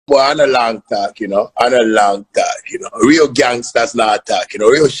on a long talk, you know. On a long talk, you know. Real gangsters not talk, you know.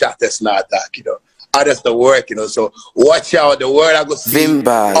 Real shatters not talk, you know. Others the work, you know. So watch out. The word I go see.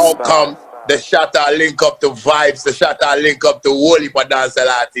 Vybz. How come the Shatta link up to Vybz, the Shatta link up to Wale for dancehall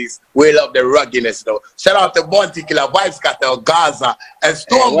artists? We love the ruggedness, though. Shout out to Bounty Killer, Vybz Kartel, Gaza, and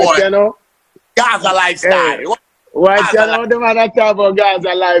Stonebwoy. Hey, you know? Gaza lifestyle. Hey. What you know, the man that talk about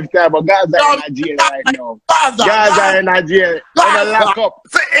Gaza lifestyle, but Gaza in jail right now. Gaza in jail. On a lock up.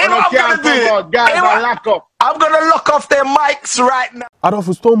 Gaza lock up. I'm gonna lock off their mics right now.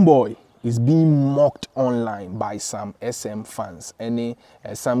 Adolfo Stonebwoy is being mocked online by some SM fans, any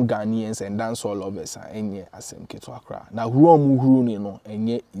some Ghanaians and dancehall lovers, and yeah, SM Ketwakra. Now, who no, and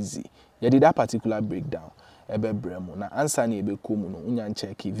yeah, easy. Yeah, did that particular breakdown. Ebe bremo na answer ni ebe komu no unyan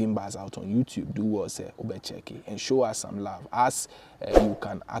check Vybz out on YouTube. Do what say obe check it and show us some love as you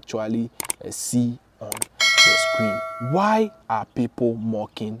can actually see on the screen. Why are people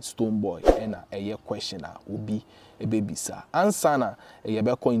mocking Stonebwoy? And a questioner will be a baby sir. Answer na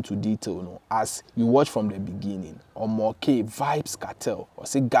go into detail no as you watch from the beginning. Or mock Vybz Kartel or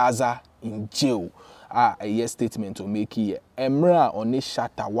say Gaza in jail. A statement to make here. M0ck on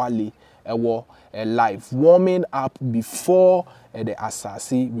Shatta Wale live warming up before the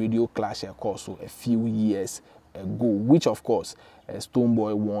Asasi radio clash course so a few years ago, which of course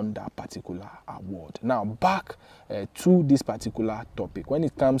Stonebwoy won that particular award. Now back to this particular topic. When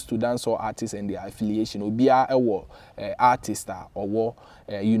it comes to dancehall artists and their affiliation, or be a artist or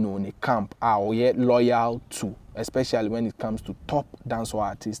you know in a camp or yet loyal to, especially when it comes to top dancehall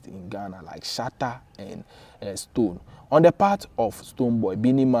artists in Ghana like Shatta and Stone. On the part of Stonebwoy,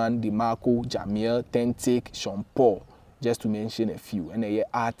 Biniman, DeMarco, Jamil, Tentic, Sean Paul, just to mention a few, and a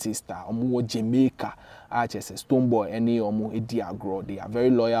artist, Jamaica, artists, Stonebwoy, any Diagro, they are very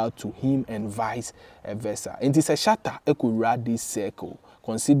loyal to him and vice versa. And it's a Shatta could ride this circle,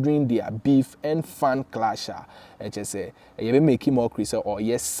 considering their beef and fan clasher, you make him more crisp or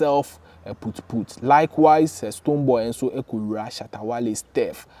yes self put. Likewise, Stonebwoy and so could ride Shatta Wale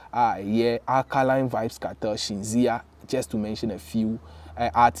Steph, Alkaline Vybz Kartel, Shinzia, just to mention a few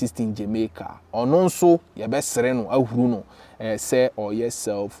artists in Jamaica. Or also, your best sereno, Bruno, say or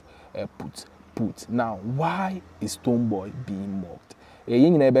yourself put. Now, why is Stonebwoy being mocked?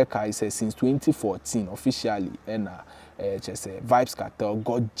 Young Nebeka says since 2014 officially, and Vybz Kartel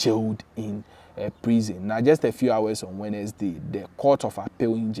got jailed in prison. Now, just a few hours on Wednesday, the Court of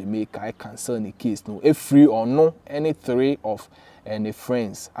Appeal in Jamaica cancelled the case. No, if free or no, any three of the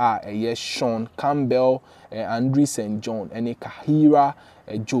friends are Sean Campbell, Andrew St. John, and Kahira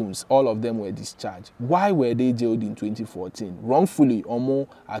Jones. All of them were discharged. Why were they jailed in 2014? Wrongfully, Omo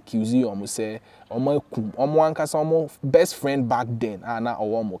accused Omo say Omo Ankasa best friend back then, Anna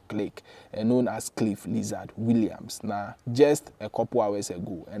Omo Click, known as Cliff Lizard Williams. Now, just a couple hours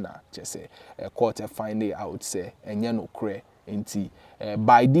ago, and just a court finally out say and no cray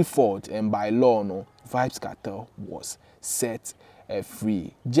by default and by law, no Vybz Kartel was set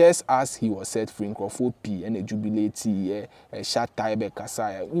free, just as he was set free in Crawford P and a jubilate Shatta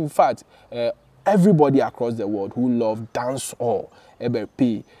Kasaya. In fact, everybody across the world who love dancehall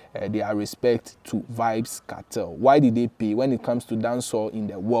pay their respect to Vybz Kartel. Why did they pay? When it comes to dancehall in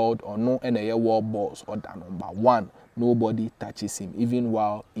the world or no and a world boss or the #1, nobody touches him even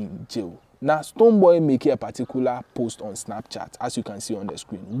while in jail. Now, Stonebwoy make a particular post on Snapchat, as you can see on the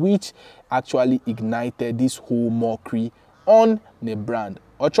screen, which actually ignited this whole mockery on the brand.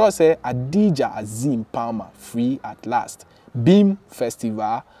 Ocho say Adija Azim Palmer free at last. BHIM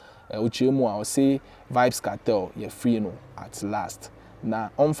Festival, Uchemu I'll say Vybz Kartel ye free no at last. Na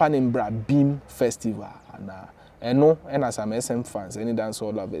on bra BHIM Festival and no and as some SM fans any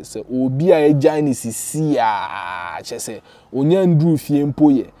dancehall lovers say obi a join sisi a say onyan dru fie mpo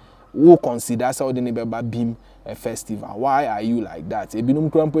ye wo consider say the neighbor BHIM festival. Why are you like that?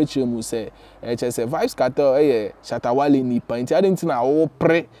 Ebinum krampo echemu say say Vybz Kartel Shatta Wale ni point. I didn't na wo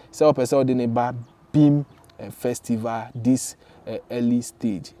pre say o person the neighbor BHIM festival this early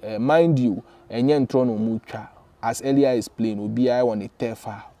stage. Mind you, enye ntro no mutwa as earlier explained, obi I want a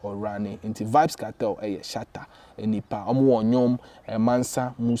tefa or running into Vybz Kartel Shatta nipa omo onyom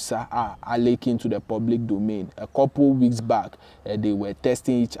Mansa Musa are leaking to the public domain. A couple weeks back they were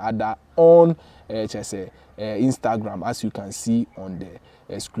testing each other on Instagram, as you can see on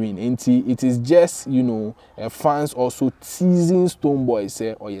the screen. It is just, you know, fans also teasing Stonebwoy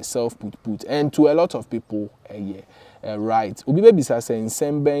say or yourself put and to a lot of people right. Obi Bisa say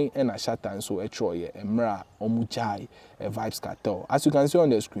Semben and Shatta and so Troye M0ck Omujai Vybz Kartel. As you can see on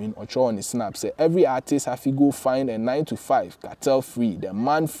the screen, or on the snap say every artist have to go find a 9 to 5 Kartel free, the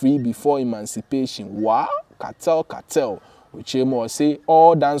man free before emancipation. Wow, Kartel. Ochemo say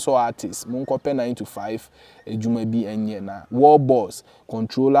all dancehall artists monkope 9 to 5 ejuma bi enye na world boss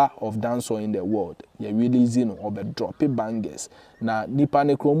controller of dancehall in the world. Ye releasing no obe drop bangers na nipa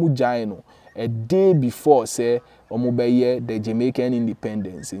ne kromu jai no a day before say omobeye the Jamaican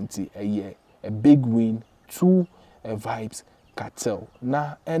independence nti a big win to Vybz Kartel.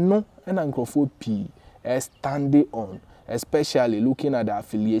 Na eno ena nkrofo P standing on, especially looking at the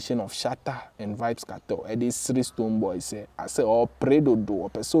affiliation of Shatta and Vybz Kartel. E dey three Stonebwoy say I say all predodo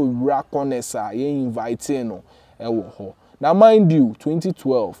so rakonesa ye invite no e wo ho. Now mind you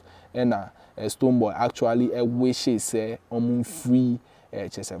 2012 Stonebwoy actually wishes say free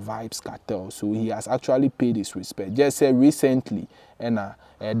just a Vybz Kartel, so he has actually paid his respect. Just say recently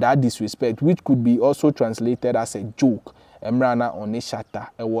that disrespect, which could be also translated as a joke, Emrana on a Shatta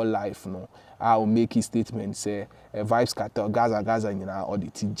our life no. I will make his statement say Vybz Kartel Gaza or the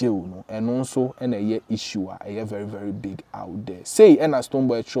TJ no, and also a issue a very very big out there. Say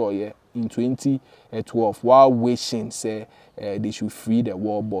Stonebwoy Troy in 2012 while wishing say they should free the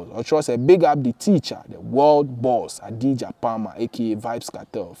world boss. Or trust a big up the teacher, the world boss, Adidja Palmer, aka Vybz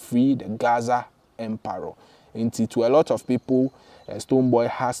Kartel, free the Gaza emperor. Into to a lot of people, Stonebwoy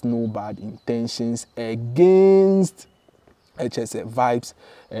has no bad intentions against Vybz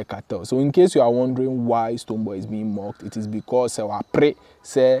Kartel. So in case you are wondering why Stonebwoy is being mocked, it is because pray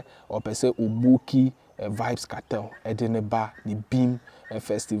say or pese ubuki Vybz Kartel edeneba the BHIM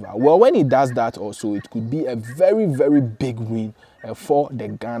festival. Well, when he does that also, it could be a very very big win for the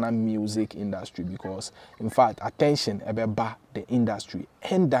Ghana music industry, because in fact attention ebeba the industry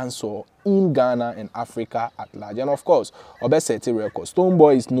and dancehall in Ghana and Africa at large. And of course obesete record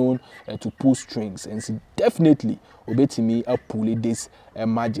Stonebwoy is known to pull strings, and he definitely obetimi pull this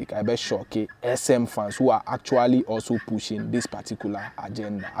magic. I bet shock SM fans who are actually also pushing this particular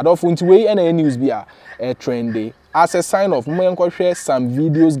agenda. I don't want to wait any news be a trendy as a sign of share some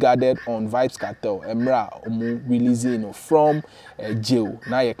videos gathered on Vybz Kartel M0ck releasing from jail.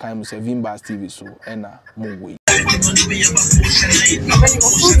 Now you can say Vybz TV so and more way.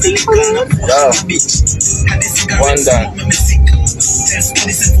 One down.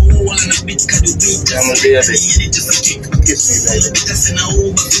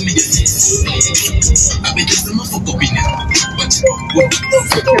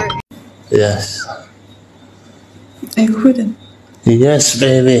 Yes. I wouldn't. Yes,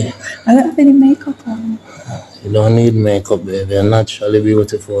 baby. I don't have any makeup on. You don't need makeup, baby. You're naturally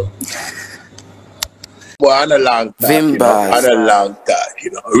beautiful. Well, on a long talk, you know, on a long talk,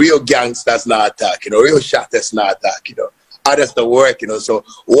 you know. Real gangsters not talk, you know. Real shatters not talk, you know. Others the work, you know. So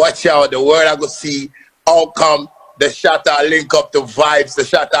watch out. The world I go see how come the Shatta link up to Vybz, the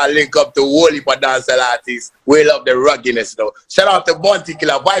Shatta link up to Wale for dancehall artists. We love the ruggedness, though. Shout out to Bounty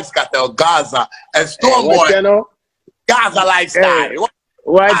Killer, Vybz Kartel, Gaza, and Stonebwoy. You know? Gaza lifestyle. Hey.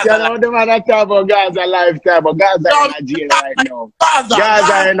 What you know the man that talk about Gaza lifestyle, but Gaza in Nigeria right now.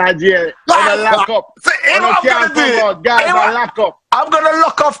 Gaza in Nigeria. Gonna lock up. So, I'm gonna do it. Gaza lock up. I'm gonna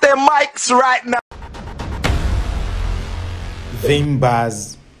lock off their mics right now.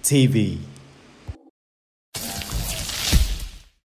 Vybz TV.